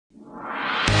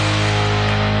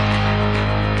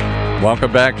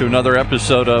Welcome back to another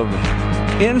episode of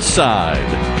Inside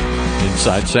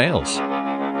Sales.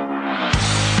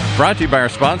 Brought to you by our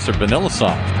sponsor,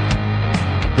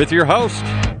 VanillaSoft, with your host,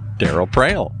 Darryl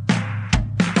Praill.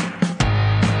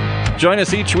 Join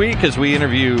us each week as we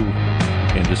interview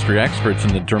industry experts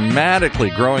in the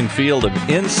dramatically growing field of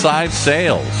inside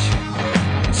sales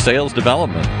and sales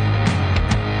development.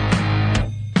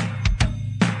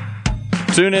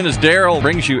 Tune in as Darryl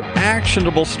brings you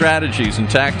actionable strategies and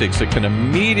tactics that can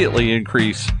immediately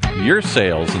increase your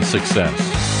sales and success.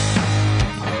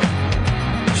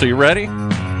 So you ready?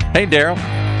 Hey, Darryl.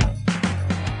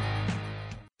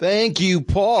 Thank you,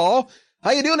 Paul.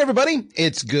 How you doing, everybody?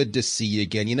 It's good to see you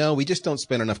again. You know, we just don't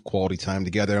spend enough quality time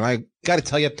together, and I got to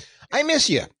tell you, I miss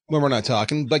you when we're not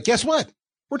talking, but guess what?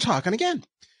 We're talking again.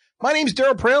 My name's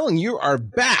Darryl Praill, and you are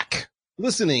back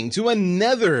listening to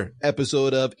another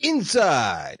episode of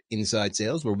Inside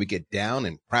Sales, where we get down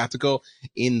and practical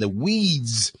in the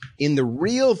weeds, in the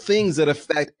real things that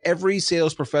affect every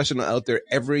sales professional out there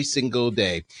every single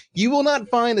day. You will not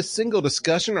find a single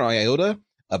discussion or iota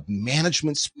of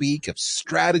management speak, of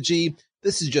strategy.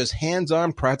 This is just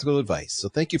hands-on practical advice. So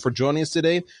thank you for joining us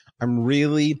today. I'm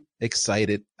really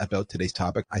excited about today's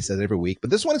topic. I said it every week,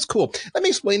 but this one is cool. Let me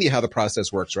explain to you how the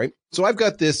process works, right? So I've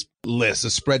got this list, a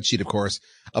spreadsheet, of course,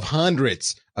 of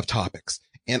hundreds of topics.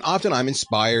 And often I'm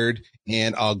inspired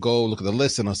and I'll go look at the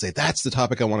list and I'll say, that's the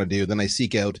topic I want to do. Then I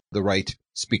seek out the right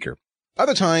speaker.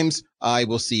 Other times I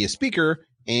will see a speaker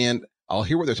and I'll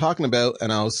hear what they're talking about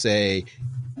and I'll say,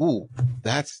 ooh,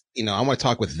 that's, I want to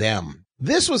talk with them.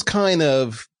 This was kind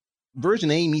of version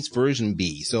A meets version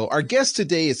B. So our guest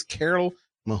today is Carol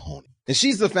Mahoney, and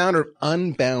she's the founder of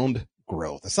Unbound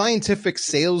Growth, a scientific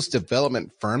sales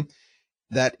development firm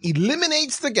that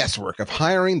eliminates the guesswork of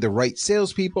hiring the right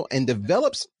salespeople and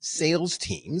develops sales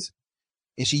teams.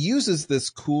 And she uses this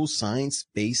cool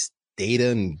science-based data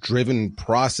and driven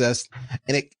process,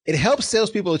 and it helps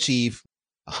salespeople achieve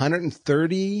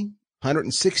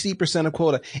 160% of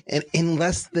quota and in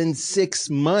less than 6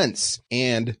 months.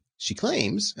 And she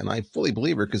claims, and I fully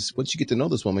believe her, because once you get to know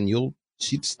this woman,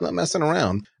 she's not messing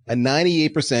around, a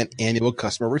 98% annual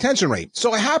customer retention rate.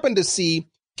 So I happened to see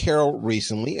Carol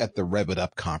recently at the Rev It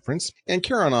Up conference, and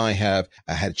Carol and I have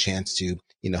had a chance to,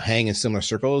 hang in similar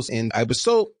circles. And I was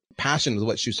so passionate with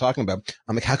what she was talking about.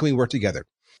 I'm like, how can we work together?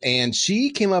 And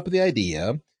she came up with the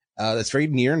idea that's very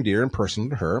near and dear and personal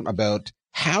to her about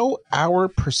how our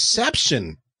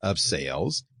perception of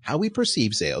sales, how we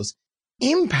perceive sales,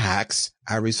 impacts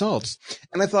our results.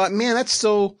 And I thought, man, that's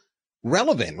so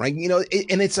relevant, right?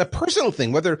 And it's a personal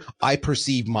thing, whether I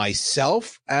perceive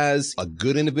myself as a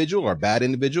good individual or a bad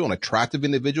individual, an attractive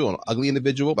individual, an ugly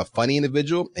individual, a funny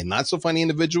individual, a not so funny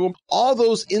individual. All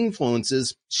those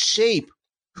influences shape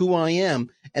who I am.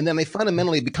 And then I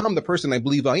fundamentally become the person I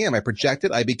believe I am. I project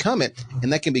it, I become it,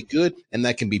 and that can be good and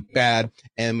that can be bad.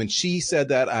 And when she said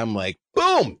that, I'm like,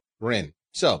 boom, we're in.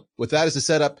 So with that as a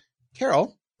setup,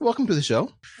 Carol, welcome to the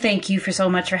show. Thank you so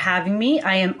much for having me.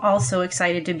 I am also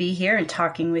excited to be here and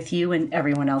talking with you and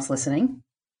everyone else listening.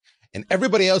 And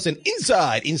everybody else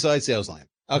inside Sales Line.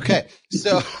 Okay.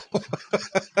 So,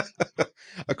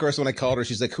 of course, when I called her,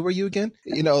 she's like, who are you again?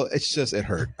 It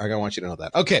hurt. I want you to know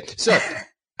that. Okay. So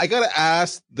I got to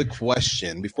ask the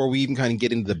question before we even kind of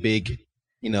get into the big,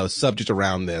 subject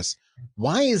around this.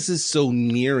 Why is this so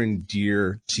near and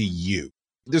dear to you?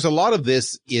 There's a lot of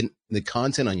this in the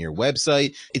content on your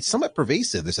website. It's somewhat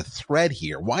pervasive. There's a thread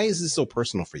here. Why is this so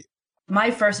personal for you? My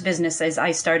first business is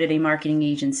I started a marketing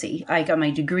agency. I got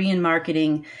my degree in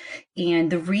marketing.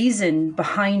 And the reason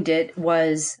behind it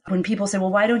was when people said,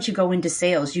 well, why don't you go into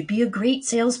sales? You'd be a great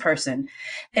salesperson.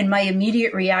 And my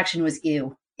immediate reaction was,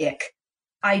 ew, ick.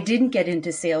 I didn't get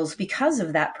into sales because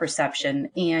of that perception.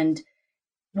 And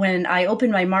when I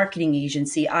opened my marketing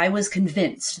agency, I was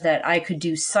convinced that I could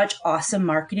do such awesome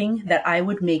marketing that I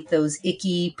would make those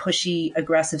icky, pushy,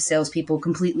 aggressive salespeople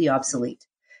completely obsolete.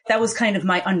 That was kind of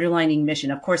my underlining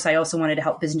mission. Of course, I also wanted to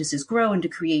help businesses grow and to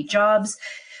create jobs,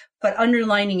 but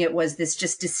underlining it was this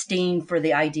just disdain for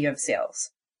the idea of sales.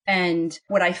 And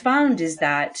what I found is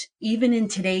that even in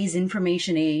today's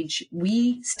information age,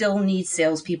 we still need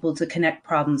salespeople to connect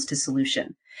problems to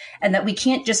solution. And that we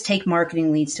can't just take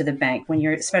marketing leads to the bank when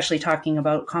you're especially talking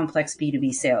about complex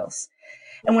B2B sales.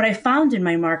 And what I found in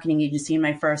my marketing agency in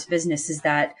my first business is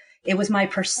that it was my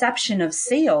perception of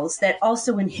sales that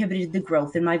also inhibited the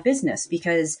growth in my business,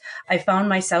 because I found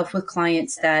myself with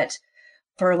clients that,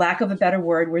 for lack of a better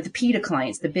word, were the PITA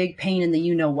clients, the big pain in the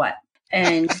you-know-what.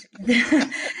 And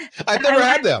I've never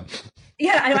had them.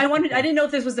 Yeah, I wanted. I didn't know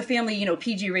if this was the family,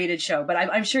 PG rated show, but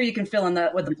I'm sure you can fill in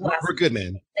what the last. We're good,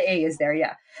 man. The A is there,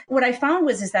 yeah. What I found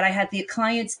is that I had the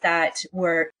clients that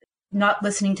were not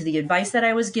listening to the advice that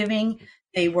I was giving.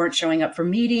 They weren't showing up for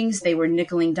meetings. They were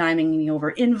nickeling, diming me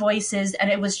over invoices, and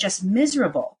it was just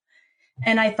miserable.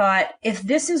 And I thought, if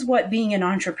this is what being an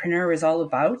entrepreneur is all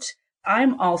about,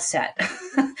 I'm all set.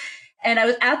 And I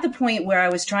was at the point where I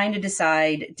was trying to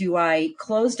decide, do I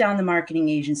close down the marketing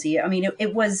agency? I mean,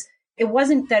 it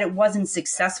wasn't that it wasn't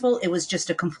successful. It was just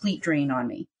a complete drain on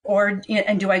me.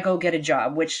 And do I go get a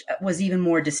job, which was even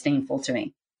more disdainful to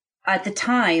me. At the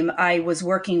time, I was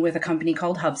working with a company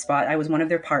called HubSpot. I was one of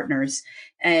their partners,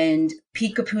 and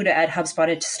Pete Caputa at HubSpot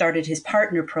had started his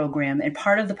partner program. And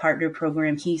part of the partner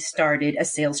program, he started a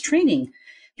sales training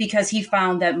because he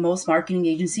found that most marketing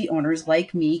agency owners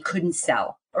like me couldn't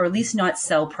sell, or at least not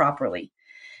sell properly,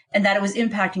 and that it was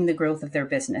impacting the growth of their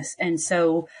business. And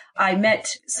so I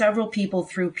met several people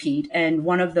through Pete, and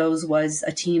one of those was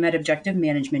a team at Objective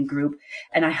Management Group,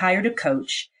 and I hired a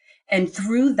coach. And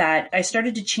through that, I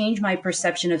started to change my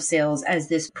perception of sales as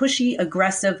this pushy,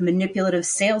 aggressive, manipulative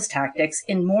sales tactics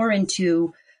and more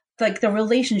into like the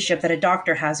relationship that a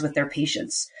doctor has with their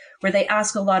patients, where they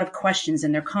ask a lot of questions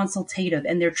and they're consultative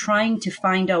and they're trying to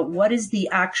find out what does the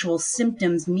actual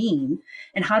symptoms mean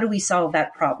and how do we solve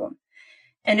that problem.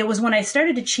 And it was when I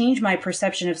started to change my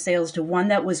perception of sales to one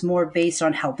that was more based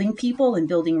on helping people and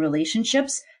building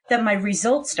relationships that my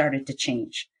results started to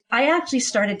change. I actually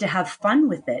started to have fun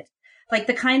with it. Like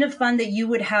the kind of fun that you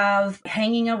would have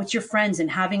hanging out with your friends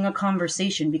and having a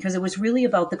conversation, because it was really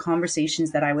about the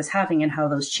conversations that I was having and how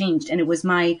those changed. And it was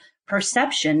my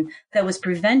perception that was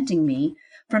preventing me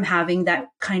from having that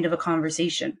kind of a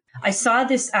conversation. I saw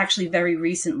this actually very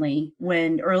recently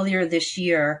when earlier this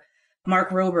year,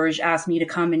 Mark Roberge asked me to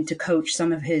come and to coach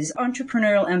some of his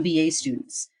entrepreneurial MBA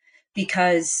students,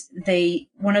 because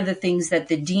one of the things that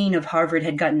the dean of Harvard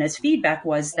had gotten as feedback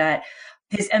was that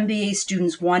his MBA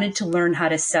students wanted to learn how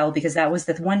to sell because that was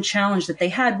the one challenge that they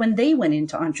had when they went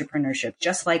into entrepreneurship,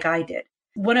 just like I did.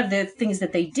 One of the things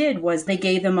that they did was they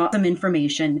gave them some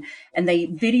information and they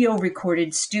video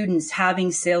recorded students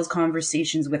having sales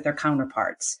conversations with their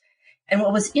counterparts. And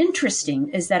what was interesting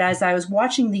is that as I was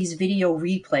watching these video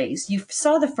replays, you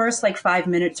saw the first 5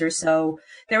 minutes or so,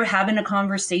 they were having a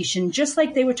conversation just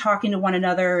like they were talking to one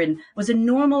another, and was a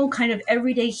normal kind of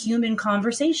everyday human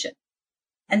conversation.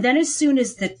 And then as soon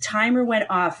as the timer went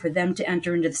off for them to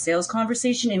enter into the sales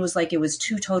conversation, it was like it was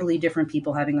two totally different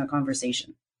people having a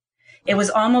conversation. It was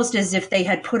almost as if they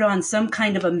had put on some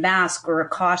kind of a mask or a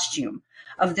costume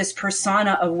of this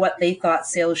persona of what they thought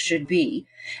sales should be.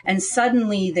 And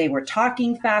suddenly they were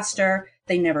talking faster.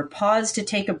 They never paused to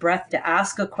take a breath to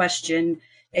ask a question.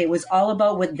 It was all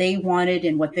about what they wanted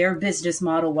and what their business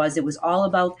model was. It was all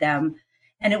about them.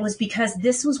 And it was because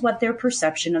this was what their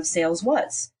perception of sales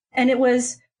was. And it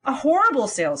was a horrible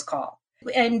sales call.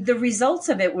 And the results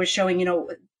of it were showing,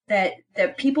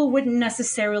 that people wouldn't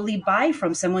necessarily buy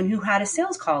from someone who had a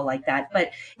sales call like that.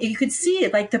 But you could see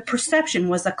it, like the perception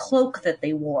was a cloak that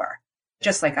they wore,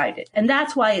 just like I did. And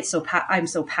that's why I'm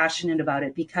so passionate about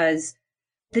it, because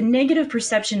the negative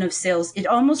perception of sales, it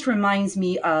almost reminds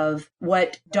me of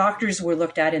what doctors were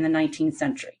looked at in the 19th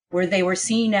century, where they were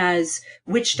seen as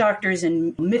witch doctors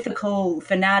and mythical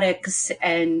fanatics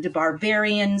and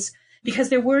barbarians, because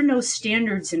there were no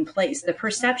standards in place. The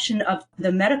perception of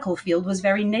the medical field was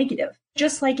very negative,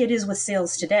 just like it is with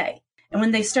sales today. And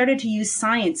when they started to use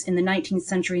science in the 19th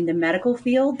century in the medical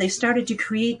field, they started to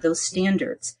create those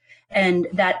standards and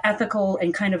that ethical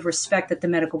and kind of respect that the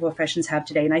medical professions have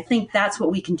today. And I think that's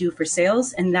what we can do for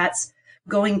sales. And that's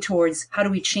going towards how do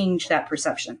we change that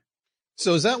perception?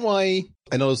 So is that why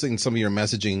I noticed in some of your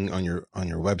messaging on your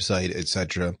website, et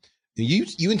cetera,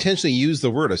 you intentionally use the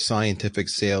word a scientific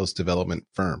sales development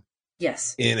firm?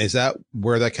 Yes. And is that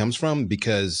where that comes from?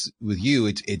 Because with you,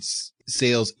 it's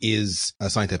sales is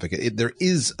scientific. There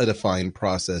is a defined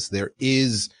process. There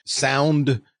is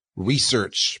sound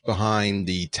research behind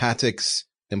the tactics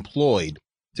employed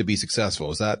to be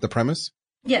successful. Is that the premise?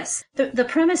 Yes. The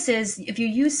premise is if you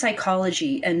use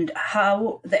psychology and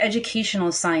how the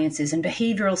educational sciences and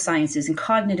behavioral sciences and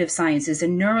cognitive sciences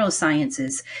and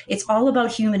neurosciences, it's all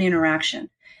about human interaction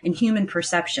and human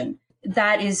perception.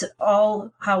 That is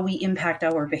all how we impact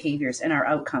our behaviors and our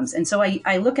outcomes. And so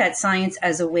I look at science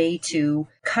as a way to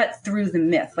cut through the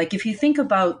myth. Like if you think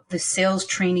about the sales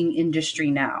training industry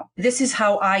now, this is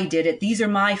how I did it. These are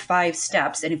my 5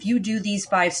 steps. And if you do these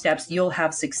 5 steps, you'll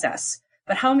have success.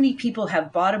 But how many people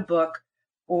have bought a book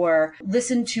or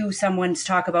listened to someone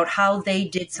talk about how they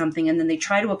did something and then they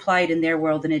try to apply it in their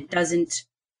world and it doesn't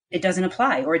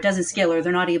apply or it doesn't scale or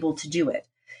they're not able to do it?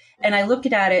 And I looked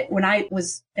at it when I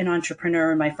was an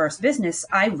entrepreneur in my first business.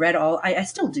 I read I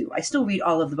still do. I still read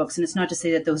all of the books. And it's not to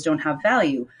say that those don't have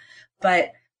value,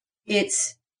 but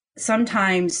it's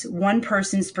sometimes one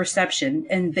person's perception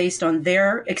and based on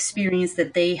their experience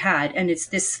that they had. And it's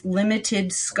this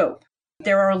limited scope.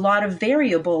 There are a lot of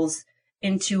variables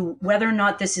into whether or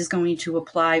not this is going to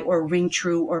apply or ring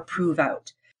true or prove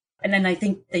out. And then I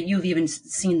think that you've even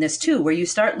seen this too, where you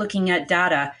start looking at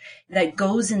data that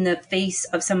goes in the face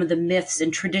of some of the myths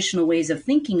and traditional ways of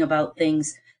thinking about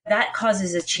things. That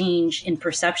causes a change in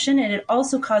perception. And it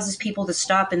also causes people to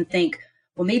stop and think,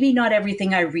 well, maybe not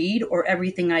everything I read or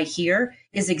everything I hear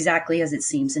is exactly as it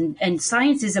seems. And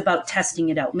science is about testing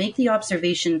it out. Make the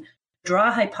observation, draw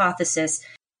a hypothesis,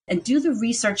 and do the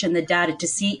research and the data to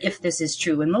see if this is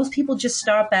true. And most people just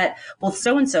stop at, well,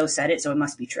 so-and-so said it, so it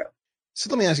must be true. So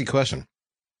let me ask you a question.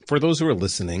 For those who are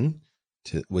listening,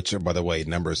 to which are, by the way,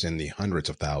 numbers in the hundreds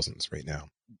of thousands right now,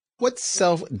 what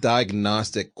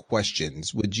self-diagnostic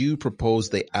questions would you propose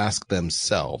they ask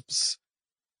themselves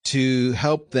to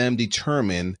help them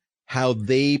determine how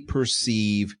they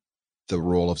perceive the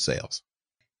role of sales?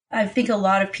 I think a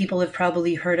lot of people have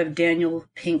probably heard of Daniel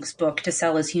Pink's book, To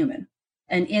Sell is Human.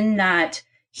 And in that,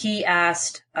 he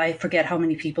asked, I forget how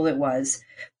many people it was,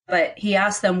 but he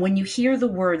asked them, when you hear the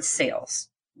word sales,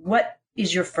 what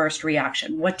is your first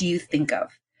reaction? What do you think of?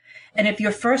 And if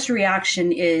your first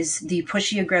reaction is the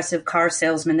pushy, aggressive car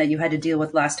salesman that you had to deal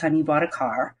with last time you bought a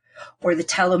car, or the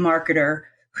telemarketer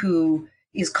who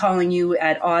is calling you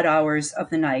at odd hours of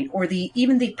the night, or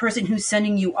even the person who's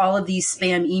sending you all of these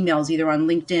spam emails, either on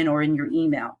LinkedIn or in your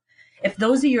email, if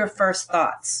those are your first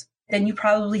thoughts, then you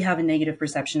probably have a negative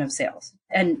perception of sales.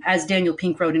 And as Daniel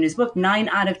Pink wrote in his book, 9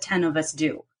 out of 10 of us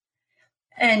do.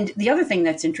 And the other thing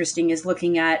that's interesting is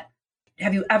looking at,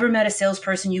 have you ever met a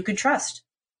salesperson you could trust?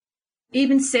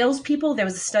 Even salespeople, there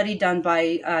was a study done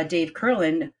by Dave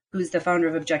Kurland, who's the founder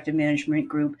of Objective Management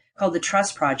Group, called the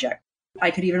Trust Project. I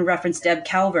could even reference Deb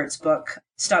Calvert's book,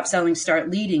 Stop Selling,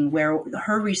 Start Leading, where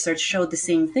her research showed the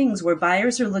same things, where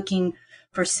buyers are looking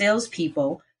for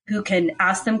salespeople who can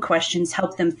ask them questions,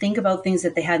 help them think about things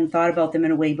that they hadn't thought about them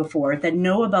in a way before, that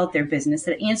know about their business,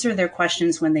 that answer their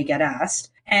questions when they get asked,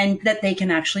 and that they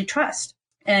can actually trust.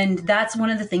 And that's one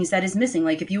of the things that is missing.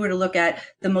 Like if you were to look at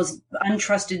the most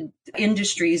untrusted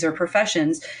industries or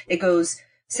professions, it goes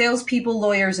salespeople,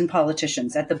 lawyers, and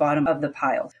politicians at the bottom of the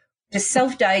pile. To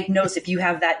self-diagnose if you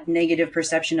have that negative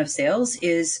perception of sales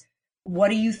is, what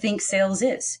do you think sales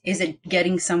is? Is it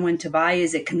getting someone to buy?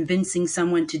 Is it convincing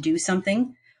someone to do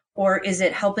something? Or is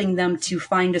it helping them to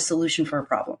find a solution for a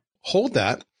problem? Hold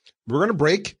that. We're going to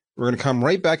break. We're going to come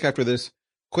right back after this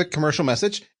quick commercial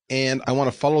message. And I want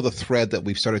to follow the thread that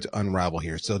we've started to unravel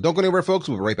here. So don't go anywhere, folks.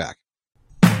 We'll be right back.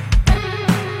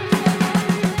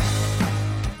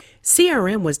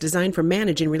 CRM was designed for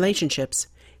managing relationships.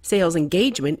 Sales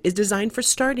engagement is designed for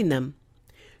starting them.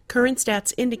 Current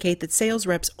stats indicate that sales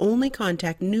reps only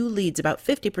contact new leads about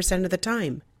 50% of the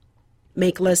time,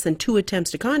 make less than 2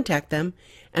 attempts to contact them,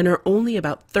 and are only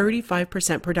about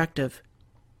 35% productive.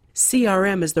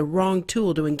 CRM is the wrong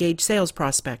tool to engage sales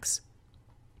prospects.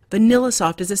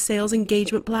 VanillaSoft is a sales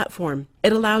engagement platform.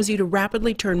 It allows you to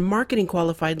rapidly turn marketing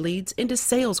qualified leads into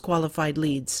sales qualified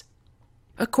leads.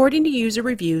 According to user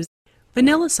reviews,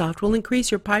 VanillaSoft will increase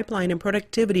your pipeline and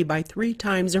productivity by 3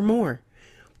 times or more.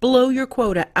 Blow your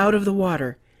quota out of the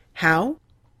water. How?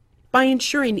 By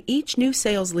ensuring each new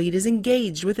sales lead is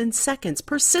engaged within seconds,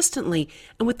 persistently,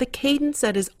 and with the cadence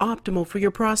that is optimal for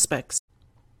your prospects.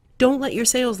 Don't let your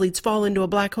sales leads fall into a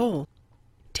black hole.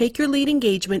 Take your lead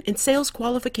engagement and sales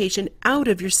qualification out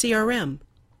of your CRM.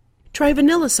 Try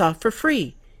VanillaSoft for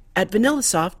free at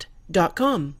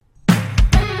vanillasoft.com.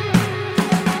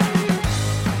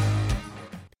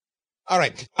 All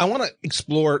right. I want to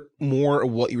explore more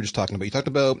of what you were just talking about. You talked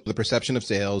about the perception of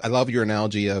sales. I love your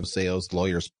analogy of sales,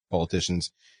 lawyers,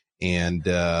 politicians, and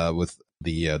with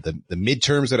the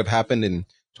midterms that have happened in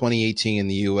 2018 in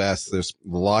the U.S., there's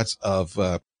lots of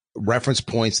reference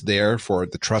points there for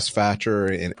the trust factor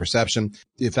and perception.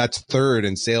 If that's third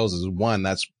and sales is 1,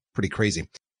 that's pretty crazy.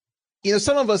 You know,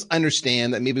 some of us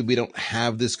understand that maybe we don't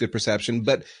have this good perception,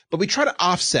 but we try to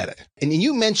offset it. And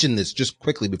you mentioned this just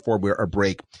quickly before our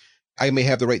break. I may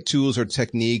have the right tools or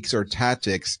techniques or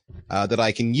tactics that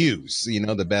I can use, you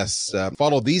know, the best,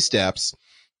 follow these steps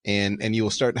and you will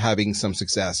start having some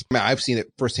success. I mean, I've seen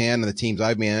it firsthand in the teams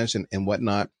I've managed and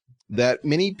whatnot, that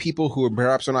many people who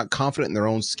perhaps are not confident in their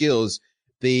own skills,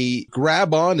 they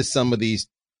grab onto some of these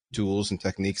tools and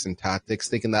techniques and tactics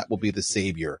thinking that will be the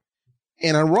savior.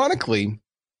 And ironically,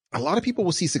 a lot of people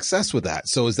will see success with that.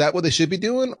 So is that what they should be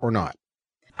doing or not?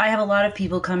 I have a lot of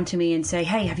people come to me and say,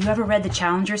 hey, have you ever read The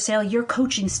Challenger Sale? Your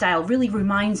coaching style really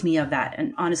reminds me of that.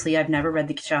 And honestly, I've never read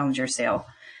The Challenger Sale,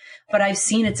 but I've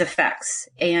seen its effects.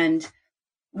 And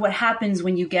what happens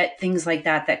when you get things like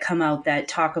that come out that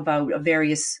talk about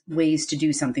various ways to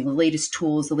do something, the latest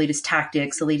tools, the latest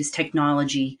tactics, the latest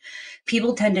technology,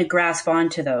 people tend to grasp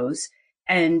onto those.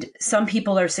 And some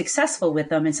people are successful with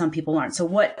them and some people aren't. So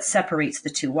what separates the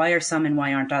two? Why are some and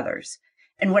why aren't others?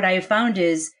 And what I have found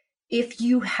is if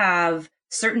you have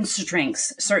certain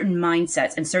strengths, certain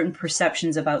mindsets, and certain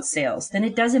perceptions about sales, then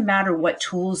it doesn't matter what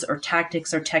tools or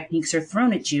tactics or techniques are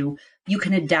thrown at you, you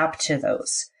can adapt to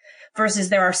those. Versus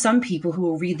there are some people who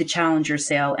will read the Challenger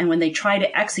Sale, and when they try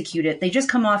to execute it, they just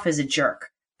come off as a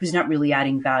jerk who's not really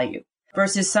adding value.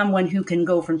 Versus someone who can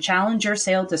go from Challenger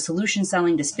Sale to solution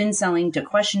selling to spin selling to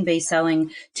question-based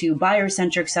selling to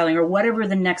buyer-centric selling or whatever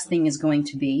the next thing is going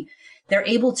to be. They're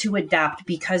able to adapt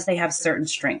because they have certain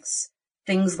strengths.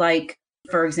 Things like,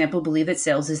 for example, believe that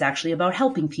sales is actually about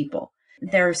helping people.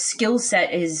 Their skill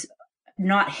set is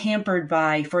not hampered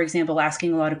by, for example,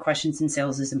 asking a lot of questions in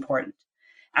sales is important.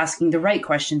 Asking the right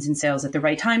questions in sales at the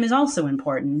right time is also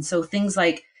important. So things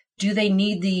like, do they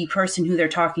need the person who they're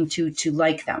talking to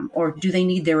like them? Or do they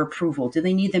need their approval? Do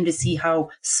they need them to see how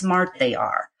smart they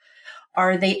are?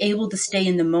 Are they able to stay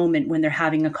in the moment when they're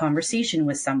having a conversation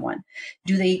with someone?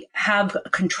 Do they have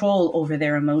control over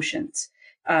their emotions?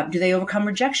 Do they overcome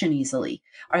rejection easily?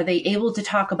 Are they able to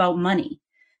talk about money?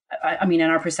 I mean,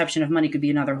 and our perception of money could be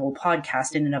another whole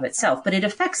podcast in and of itself, but it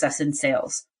affects us in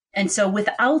sales. And so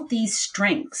without these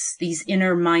strengths, these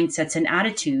inner mindsets and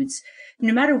attitudes,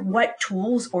 no matter what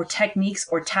tools or techniques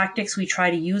or tactics we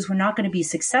try to use, we're not going to be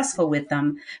successful with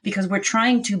them because we're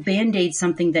trying to band-aid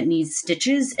something that needs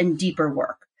stitches and deeper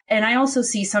work. And I also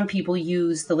see some people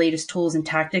use the latest tools and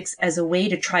tactics as a way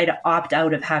to try to opt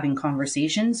out of having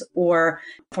conversations. Or,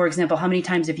 for example, how many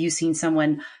times have you seen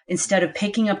someone, instead of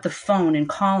picking up the phone and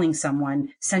calling someone,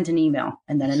 sent an email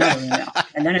and then another email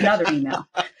and then another email?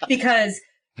 Because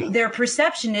their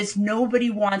perception is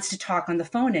nobody wants to talk on the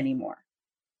phone anymore.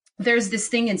 There's this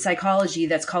thing in psychology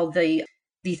that's called the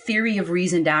theory of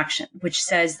reasoned action, which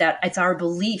says that it's our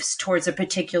beliefs towards a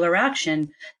particular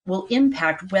action will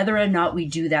impact whether or not we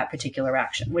do that particular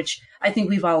action, which I think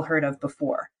we've all heard of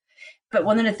before. But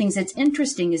one of the things that's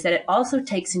interesting is that it also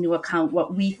takes into account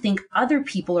what we think other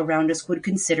people around us would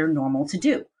consider normal to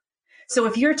do. So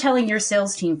if you're telling your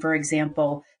sales team, for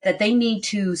example, that they need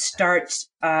to start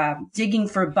digging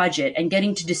for a budget and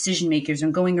getting to decision makers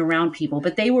and going around people,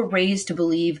 but they were raised to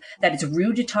believe that it's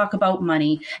rude to talk about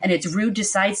money and it's rude to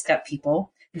sidestep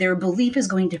people, their belief is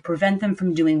going to prevent them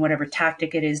from doing whatever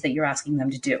tactic it is that you're asking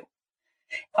them to do.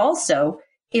 Also,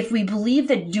 if we believe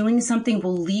that doing something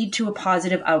will lead to a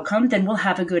positive outcome, then we'll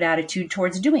have a good attitude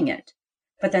towards doing it.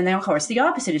 But then, of course, the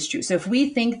opposite is true. So if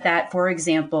we think that, for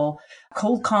example,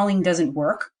 cold calling doesn't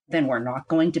work, then we're not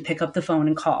going to pick up the phone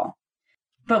and call.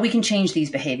 But we can change these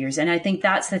behaviors. And I think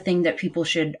that's the thing that people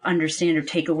should understand or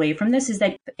take away from this is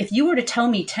that if you were to tell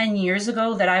me 10 years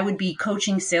ago that I would be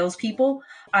coaching salespeople,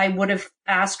 I would have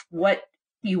asked what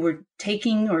you were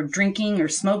taking or drinking or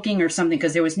smoking or something,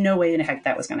 because there was no way in the heck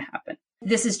that was going to happen.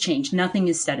 This has changed. Nothing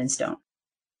is set in stone.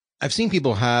 I've seen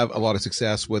people have a lot of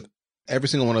success with every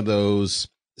single one of those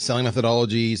selling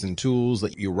methodologies and tools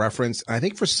that you reference. I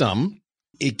think for some,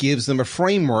 it gives them a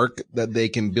framework that they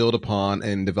can build upon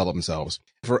and develop themselves.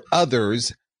 For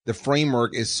others, the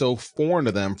framework is so foreign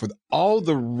to them for all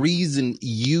the reason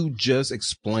you just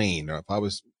explained. Or if I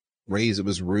was raised, it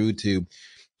was rude to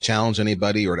challenge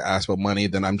anybody or to ask about money,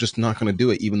 then I'm just not going to do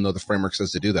it, even though the framework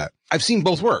says to do that. I've seen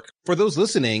both work. For those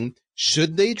listening,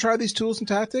 should they try these tools and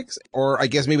tactics? Or I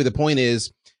guess maybe the point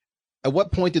is, at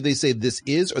what point do they say this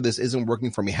is or this isn't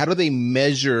working for me? How do they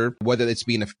measure whether it's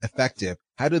being effective?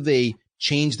 How do they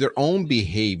change their own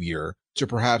behavior to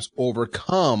perhaps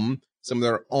overcome some of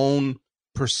their own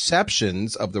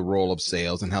perceptions of the role of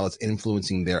sales and how it's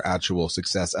influencing their actual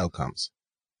success outcomes?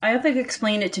 I have to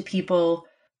explain it to people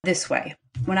this way.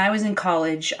 When I was in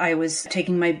college, I was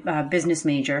taking my business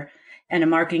major and a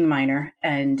marketing minor,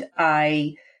 and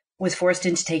I was forced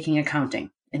into taking accounting.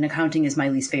 And accounting is my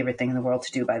least favorite thing in the world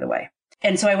to do, by the way.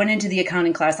 And so I went into the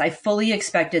accounting class. I fully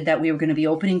expected that we were going to be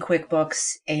opening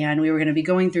QuickBooks and we were going to be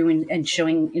going through and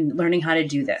showing and learning how to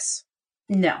do this.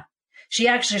 No. She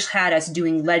actually had us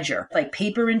doing ledger, like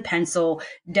paper and pencil,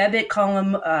 debit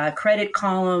column, credit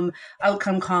column,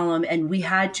 outcome column, and we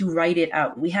had to write it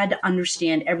out. We had to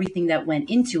understand everything that went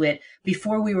into it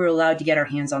before we were allowed to get our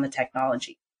hands on the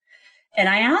technology. And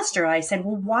I asked her, I said,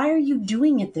 well, why are you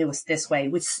doing it this way?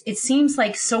 Which it seems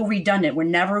like so redundant. We're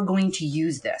never going to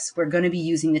use this. We're going to be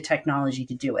using the technology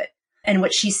to do it. And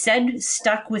what she said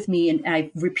stuck with me, and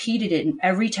I've repeated it in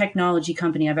every technology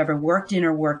company I've ever worked in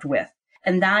or worked with.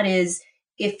 And that is,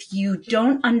 if you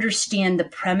don't understand the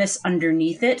premise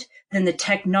underneath it, then the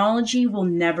technology will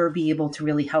never be able to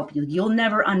really help you. You'll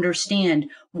never understand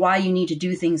why you need to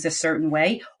do things a certain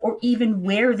way, or even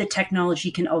where the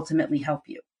technology can ultimately help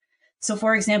you. So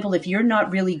for example, if you're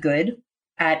not really good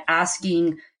at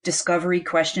asking discovery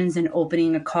questions and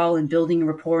opening a call and building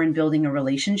rapport and building a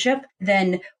relationship,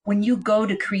 then when you go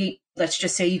to create, let's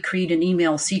just say you create an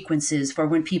email sequences for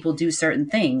when people do certain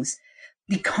things,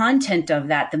 the content of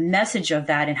that, the message of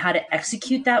that, and how to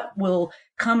execute that will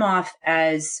come off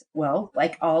as, well,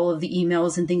 like all of the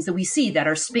emails and things that we see that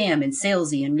are spam and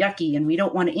salesy and yucky, and we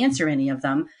don't want to answer any of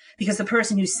them because the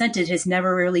person who sent it has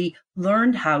never really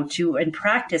learned how to and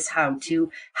practice how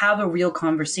to have a real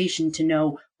conversation to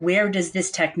know where does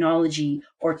this technology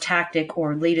or tactic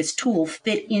or latest tool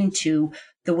fit into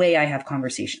the way I have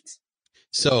conversations.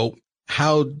 So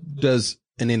how does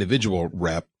an individual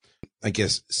rep, I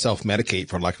guess, self-medicate,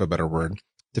 for lack of a better word,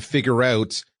 to figure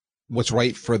out what's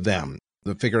right for them,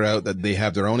 to figure out that they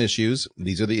have their own issues,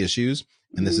 these are the issues,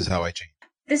 and this is how I change?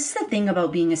 This is the thing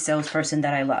about being a salesperson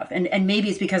that I love. And maybe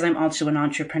it's because I'm also an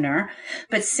entrepreneur,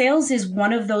 but sales is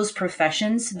one of those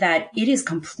professions that it is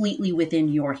completely within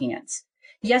your hands.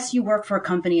 Yes, you work for a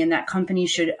company and that company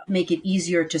should make it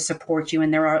easier to support you.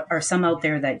 And there are some out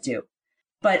there that do.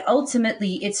 But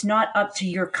ultimately, it's not up to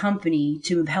your company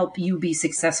to help you be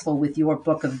successful with your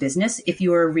book of business if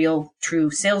you're a real, true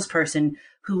salesperson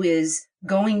who is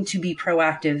going to be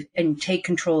proactive and take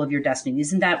control of your destiny.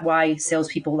 Isn't that why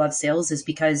salespeople love sales? Is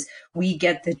because we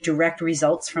get the direct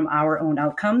results from our own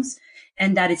outcomes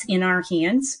and that it's in our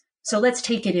hands. So let's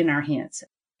take it in our hands.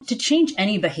 To change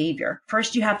any behavior,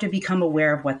 first you have to become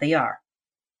aware of what they are.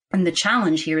 And the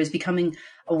challenge here is becoming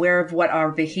aware of what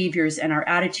our behaviors and our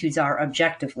attitudes are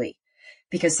objectively,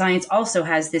 because science also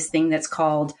has this thing that's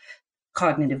called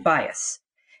cognitive bias.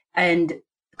 And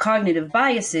cognitive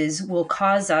biases will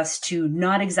cause us to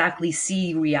not exactly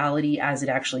see reality as it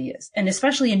actually is. And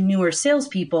especially in newer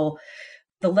salespeople,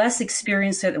 the less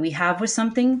experience that we have with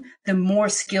something, the more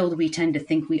skilled we tend to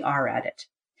think we are at it.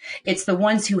 It's the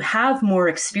ones who have more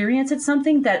experience at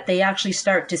something that they actually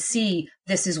start to see,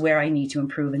 this is where I need to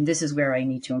improve and this is where I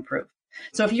need to improve.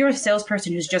 So if you're a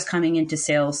salesperson who's just coming into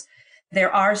sales,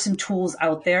 there are some tools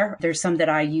out there. There's some that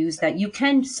I use that you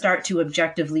can start to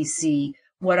objectively see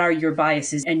what are your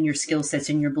biases and your skill sets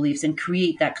and your beliefs and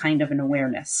create that kind of an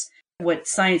awareness. What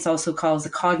science also calls the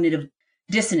cognitive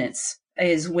dissonance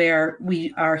is where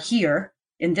we are here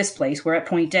in this place. We're at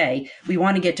point A. We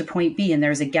want to get to point B and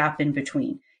there's a gap in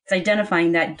between. It's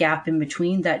identifying that gap in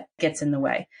between that gets in the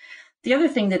way. The other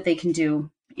thing that they can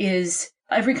do is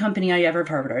every company I ever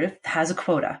heard of has a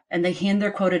quota and they hand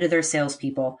their quota to their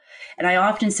salespeople. And I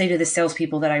often say to the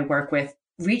salespeople that I work with,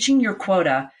 reaching your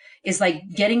quota is like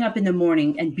getting up in the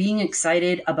morning and being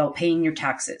excited about paying your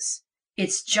taxes.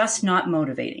 It's just not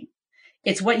motivating.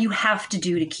 It's what you have to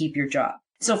do to keep your job.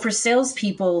 So for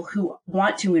salespeople who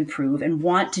want to improve and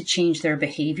want to change their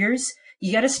behaviors,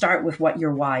 you got to start with what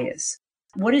your why is.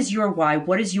 What is your why?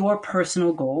 What is your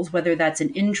personal goals? Whether that's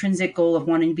an intrinsic goal of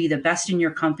wanting to be the best in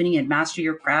your company and master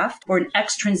your craft, or an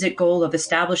extrinsic goal of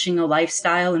establishing a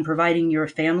lifestyle and providing your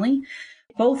family,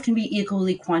 both can be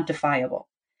equally quantifiable.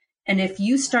 And if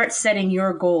you start setting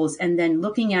your goals and then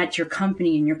looking at your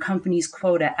company and your company's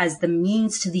quota as the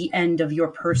means to the end of your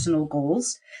personal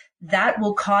goals, that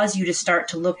will cause you to start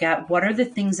to look at what are the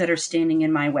things that are standing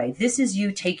in my way. This is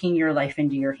you taking your life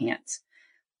into your hands.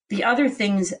 The other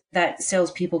things that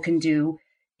salespeople can do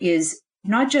is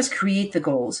not just create the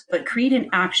goals, but create an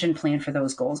action plan for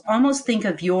those goals. Almost think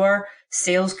of your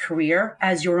sales career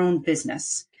as your own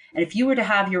business. And if you were to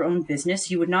have your own business,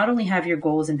 you would not only have your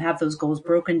goals and have those goals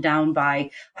broken down by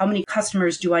how many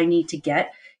customers do I need to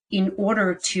get in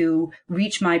order to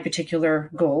reach my particular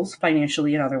goals,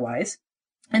 financially and otherwise.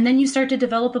 And then you start to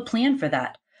develop a plan for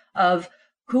that of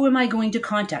who am I going to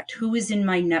contact? Who is in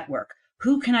my network?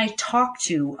 Who can I talk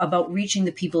to about reaching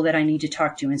the people that I need to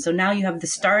talk to? And so now you have the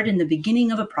start and the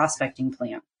beginning of a prospecting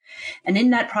plan. And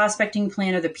in that prospecting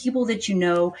plan are the people that you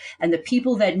know and the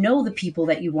people that know the people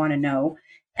that you want to know,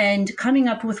 and coming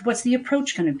up with what's the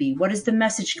approach going to be? What is the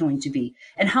message going to be?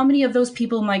 And how many of those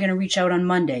people am I going to reach out on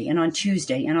Monday and on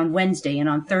Tuesday and on Wednesday and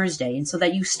on Thursday? And so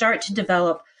that you start to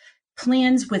develop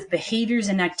plans with behaviors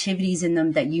and activities in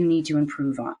them that you need to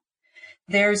improve on.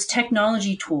 There's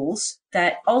technology tools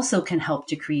that also can help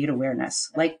to create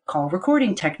awareness, like call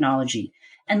recording technology.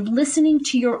 And listening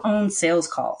to your own sales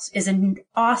calls is an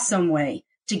awesome way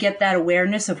to get that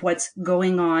awareness of what's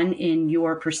going on in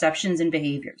your perceptions and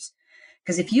behaviors.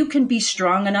 Because if you can be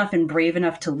strong enough and brave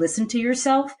enough to listen to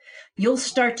yourself, you'll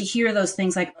start to hear those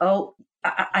things like, oh,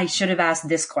 I should have asked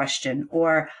this question,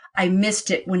 or I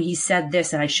missed it when he said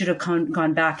this and I should have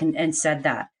gone back and said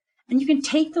that. And you can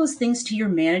take those things to your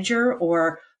manager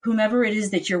or whomever it is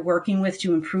that you're working with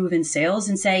to improve in sales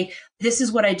and say, this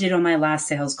is what I did on my last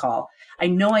sales call. I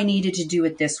know I needed to do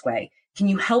it this way. Can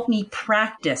you help me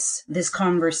practice this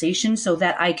conversation so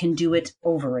that I can do it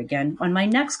over again on my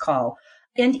next call?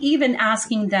 And even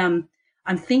asking them,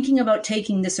 I'm thinking about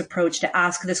taking this approach to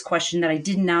ask this question that I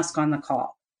didn't ask on the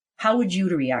call. How would you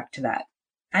react to that?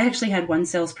 I actually had one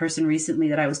salesperson recently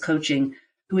that I was coaching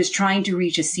who was trying to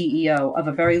reach a CEO of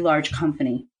a very large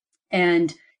company.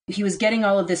 And he was getting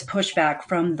all of this pushback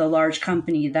from the large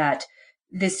company that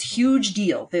this huge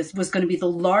deal, this was going to be the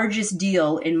largest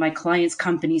deal in my client's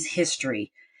company's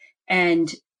history.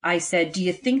 And I said, do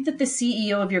you think that the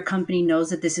CEO of your company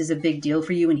knows that this is a big deal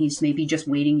for you and he's maybe just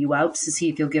waiting you out to see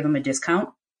if you'll give him a discount?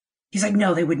 He's like,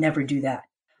 no, they would never do that.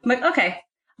 I'm like, okay,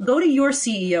 go to your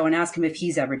CEO and ask him if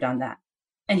he's ever done that.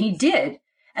 And he did.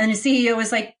 And the CEO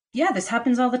was like, yeah, this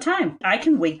happens all the time. I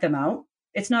can wait them out.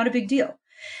 It's not a big deal.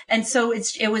 And so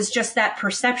it was just that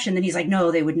perception that he's like,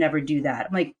 no, they would never do that.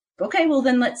 I'm like, okay, well,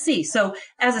 then let's see. So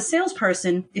as a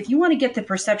salesperson, if you want to get the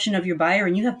perception of your buyer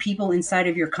and you have people inside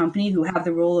of your company who have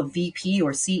the role of VP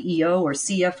or CEO or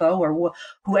CFO or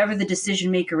whoever the decision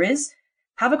maker is,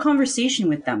 have a conversation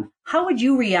with them. How would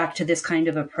you react to this kind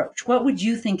of approach? What would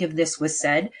you think if this was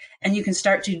said? And you can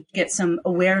start to get some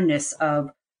awareness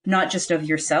of not just of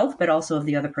yourself, but also of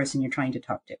the other person you're trying to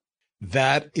talk to.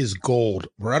 That is gold.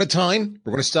 We're out of time.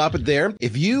 We're going to stop it there.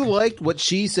 If you liked what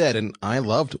she said, and I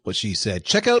loved what she said,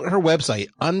 check out her website,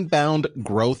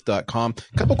 unboundgrowth.com.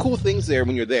 A couple cool things there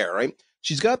when you're there, right?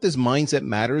 She's got this Mindset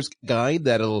Matters guide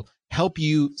that'll help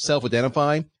you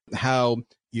self-identify how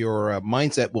your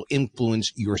mindset will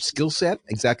influence your skill set,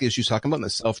 exactly as she's talking about in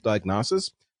the self-diagnosis.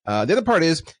 The other part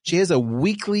is she has a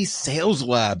weekly sales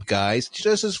lab, guys. She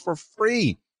does this for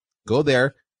free. Go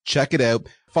there, check it out.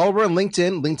 Follow her on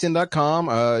LinkedIn,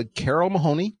 linkedin.com, Carol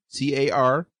Mahoney,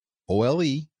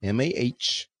 CaroleMahoney.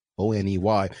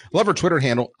 Love her Twitter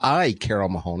handle, Carol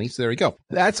Mahoney. So there you go.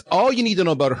 That's all you need to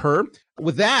know about her.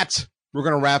 With that, we're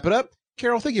going to wrap it up.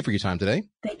 Carol, thank you for your time today.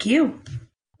 Thank you.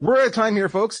 We're out of time here,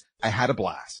 folks. I had a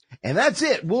blast. And that's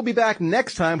it. We'll be back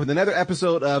next time with another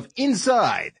episode of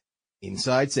Inside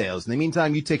Sales. In the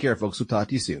meantime, you take care, folks. We'll talk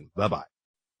to you soon. Bye-bye.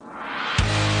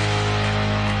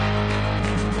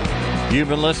 You've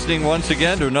been listening once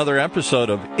again to another episode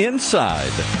of Inside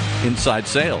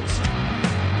Sales,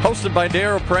 hosted by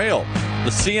Darryl Praill, the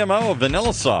CMO of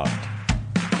VanillaSoft.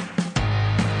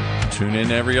 Tune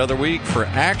in every other week for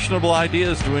actionable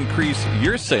ideas to increase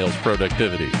your sales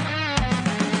productivity.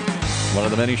 One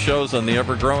of the many shows on the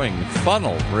ever-growing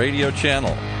Funnel Radio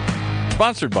channel,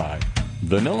 sponsored by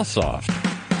VanillaSoft.